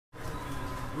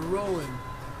We're rolling.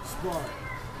 SPAR.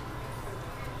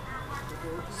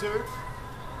 Sir?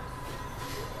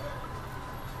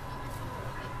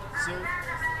 Sir?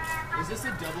 Is this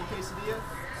a double quesadilla?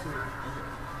 Sir.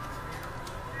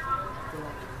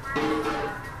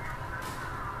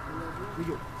 We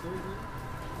go.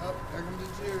 Oh, there comes the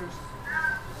cheers.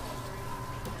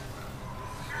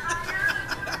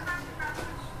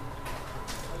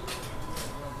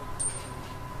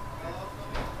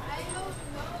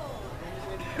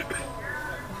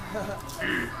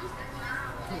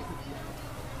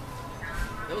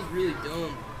 That was really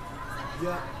dumb.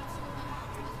 Yeah.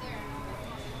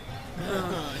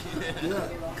 Yeah.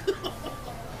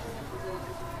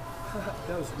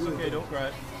 That was really Okay, don't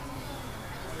cry.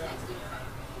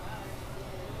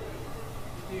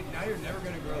 Dude, now you're never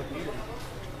gonna grow a beard.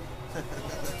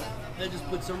 I just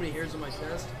put so many hairs on my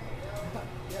chest.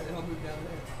 Yeah, they all move down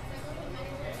there.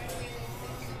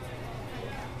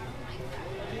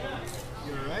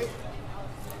 You alright?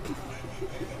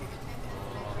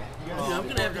 Dude, I'm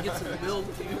gonna have to get some milk,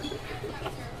 dude.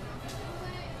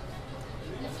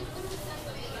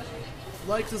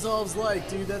 Like dissolves like,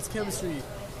 dude. That's chemistry.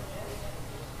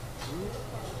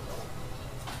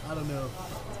 I don't know.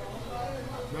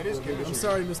 That is good. I'm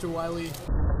sorry, Mr. Wiley.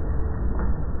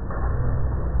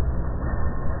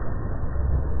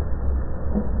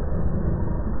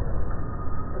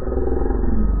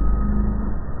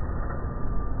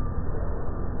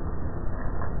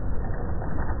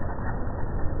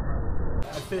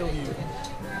 I failed you.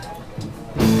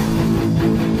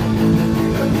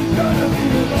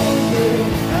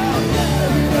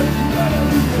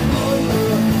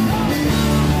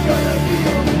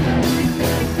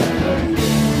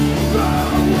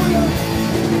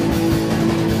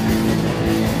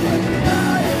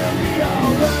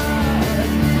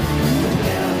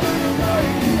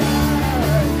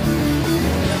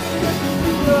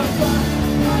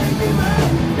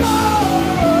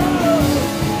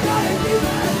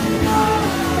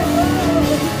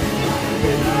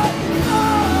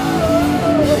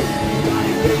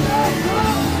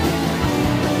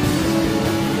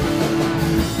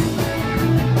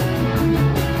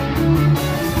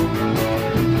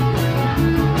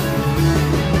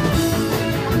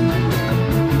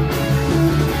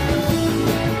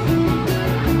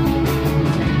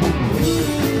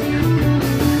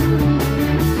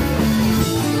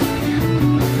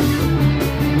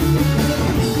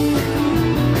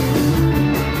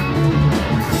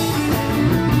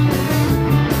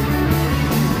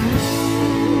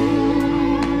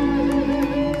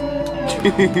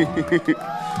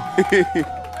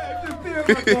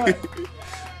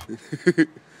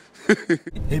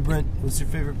 Hey Brent, what's your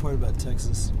favorite part about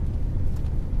Texas?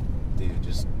 Dude,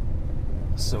 just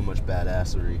so much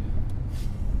badassery.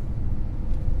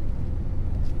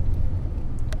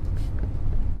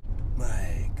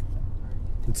 Mike,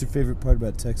 what's your favorite part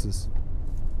about Texas?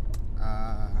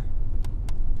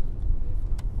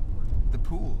 The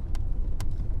pool.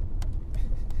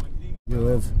 Yo,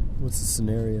 Ev, what's the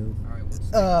scenario?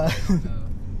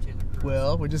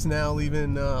 Well, we're just now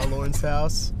leaving Lauren's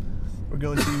house. We're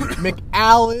going to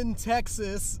McAllen,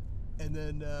 Texas, and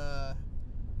then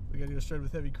we gotta go straight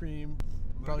with heavy cream.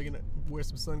 Probably gonna wear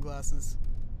some sunglasses.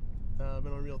 I've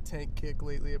been on a real tank kick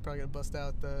lately. I'm probably gonna bust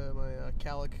out my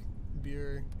Calic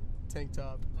beer tank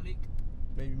top.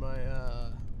 Maybe my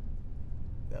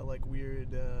that like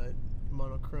weird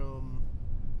monochrome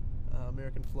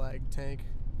American flag tank.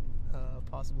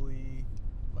 Possibly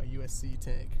my USC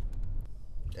tank.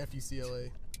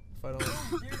 FUCLA. Fight on.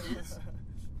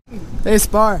 Hey,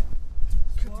 SPAR.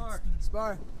 SPAR.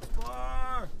 SPAR.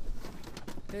 SPAR.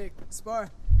 Hey, SPAR.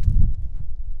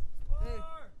 Hey.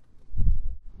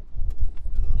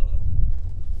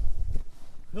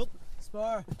 Help.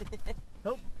 SPAR.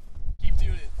 Help. Keep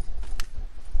doing it.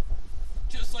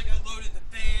 Just like I loaded the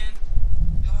fan.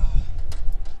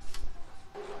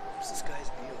 What's this guy's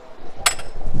deal?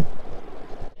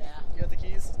 Yeah. You got the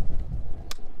keys?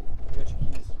 I got your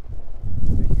keys.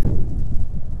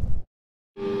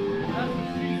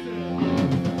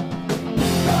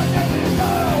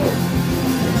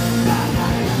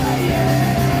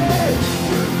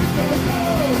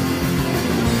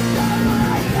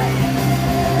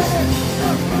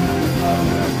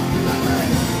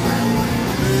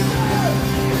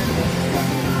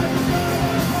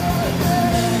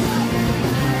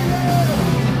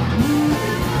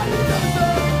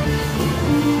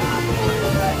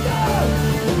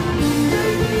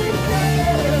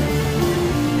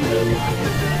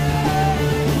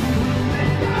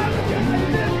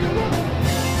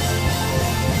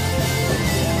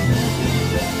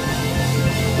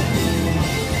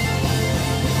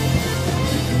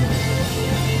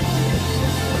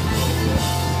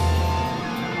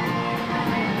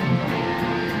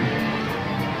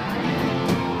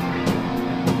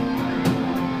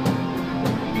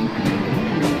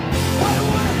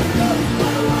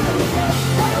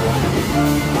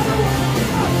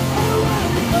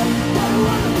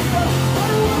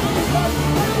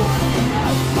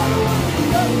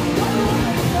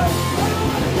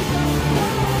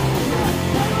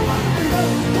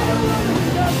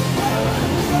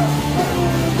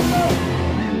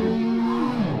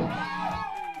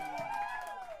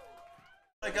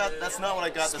 That's not what I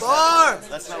got this SPAR! happening.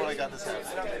 That's not what I got this happening.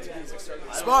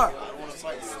 SPAR! I don't want to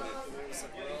fight you.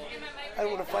 I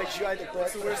don't want to fight you either, but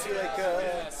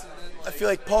I feel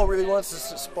like Paul really wants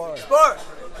us to spar. Spar!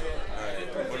 Alright,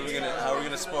 how are we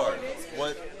gonna spar?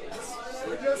 What?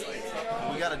 We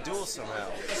gotta duel somehow.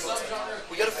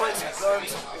 We gotta find some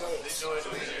guns.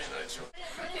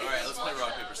 Alright, let's play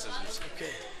rock, paper, scissors.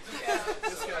 Okay.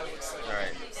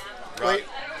 Alright. Wait,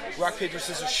 rock, paper,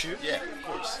 scissors, shoot? Yeah, of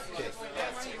course. Okay.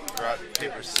 Rock,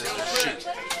 paper, scissors, shoot.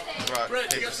 Rock,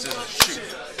 paper, scissors,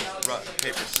 shoot. Rock,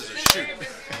 paper, scissors, shoot.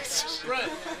 Brett,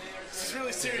 this is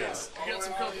really serious. We got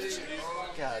some competition, dude.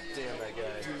 God damn that guy.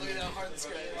 Look at how hard this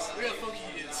guy is. Look how funky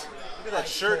he is. Look at that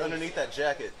shirt underneath that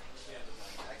jacket.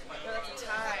 That's a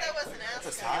tie.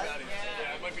 That's a tie?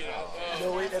 Yeah, it might be not. No,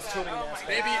 wait, that's totally an ass hat.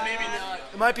 Maybe not.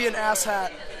 It might be an ass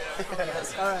hat.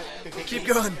 Alright, keep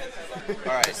going.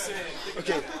 Alright.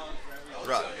 Okay.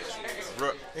 Rock.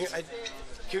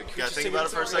 You gotta think about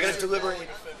it for a I second. gotta deliberate. Alright.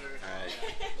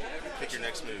 Pick your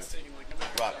next move.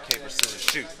 Rock, paper, scissors,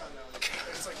 shoot.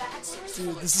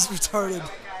 Dude, this is retarded.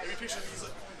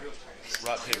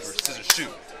 Rock, paper, scissors,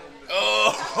 shoot.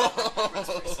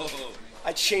 Oh!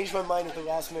 I changed my mind at the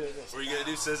last minute. Were you gonna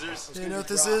do scissors? Do you know what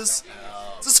this is?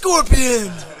 It's a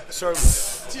scorpion! Sorry,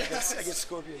 I get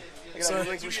scorpion. I gotta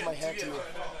relinquish my hat to you.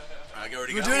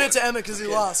 We're doing it to Emmett because he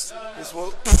lost. Yeah, This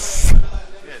won't.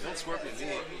 don't scorpion me.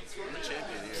 I'm the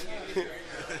champion here.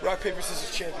 Rock, paper,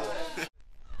 scissors, champion.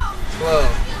 12,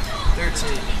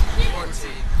 13,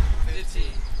 14, 15,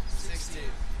 16,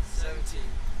 17,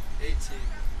 18,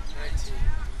 19,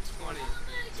 20, 21,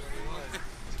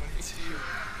 22,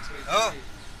 23,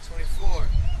 24,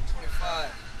 25,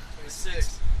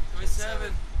 26,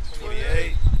 27, 28,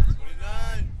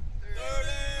 29, 30.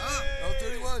 Oh,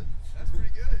 31. That's pretty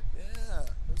good. Yeah, that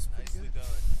was pretty Nicely good.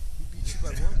 done. He beat you by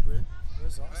one, Brent. That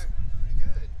was awesome. Pretty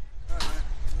good.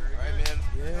 Alright, man.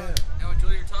 Yeah. Now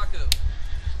enjoy your taco.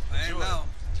 I am Enjoy. now.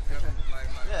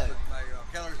 Yeah. My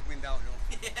calories have been down, you know.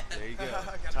 There you go.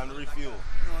 Time to refuel. You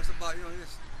know, it's about, you know,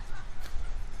 this.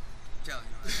 Challenge,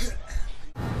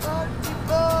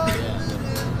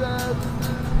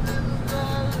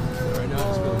 Right now, I'm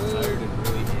just feeling tired and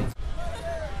really antsy.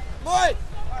 Boy!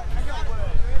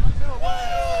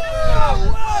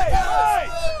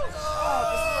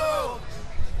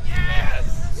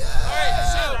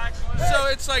 So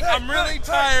it's like I'm really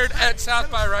tired at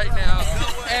South by right now,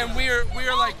 and we are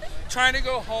like trying to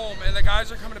go home, and the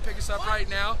guys are coming to pick us up right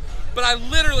now. But I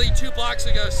literally 2 blocks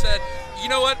ago said, you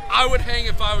know what? I would hang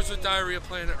if I was with Diarrhea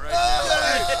Planet right now.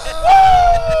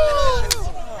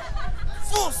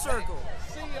 Full circle.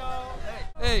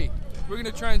 Hey, we're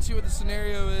gonna try and see what the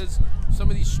scenario is. Some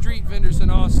of these street vendors in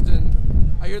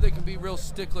Austin, I hear they can be real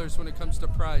sticklers when it comes to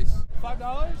price.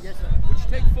 $5? Yes, sir. Would you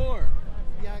take 4?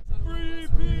 Yeah. Free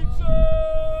pizza!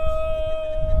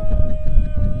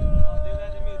 Do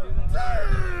that to me, do that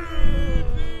to me. Free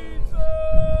pizza!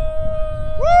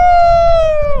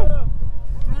 Woo!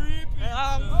 Free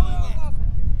pizza!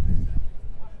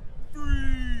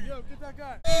 Free! Yo, get that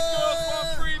guy. These girls want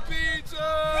free pizza!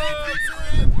 Free pizza!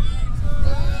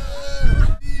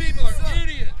 People are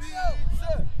idiots!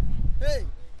 Hey!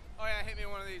 Oh yeah, hit me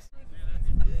one of these.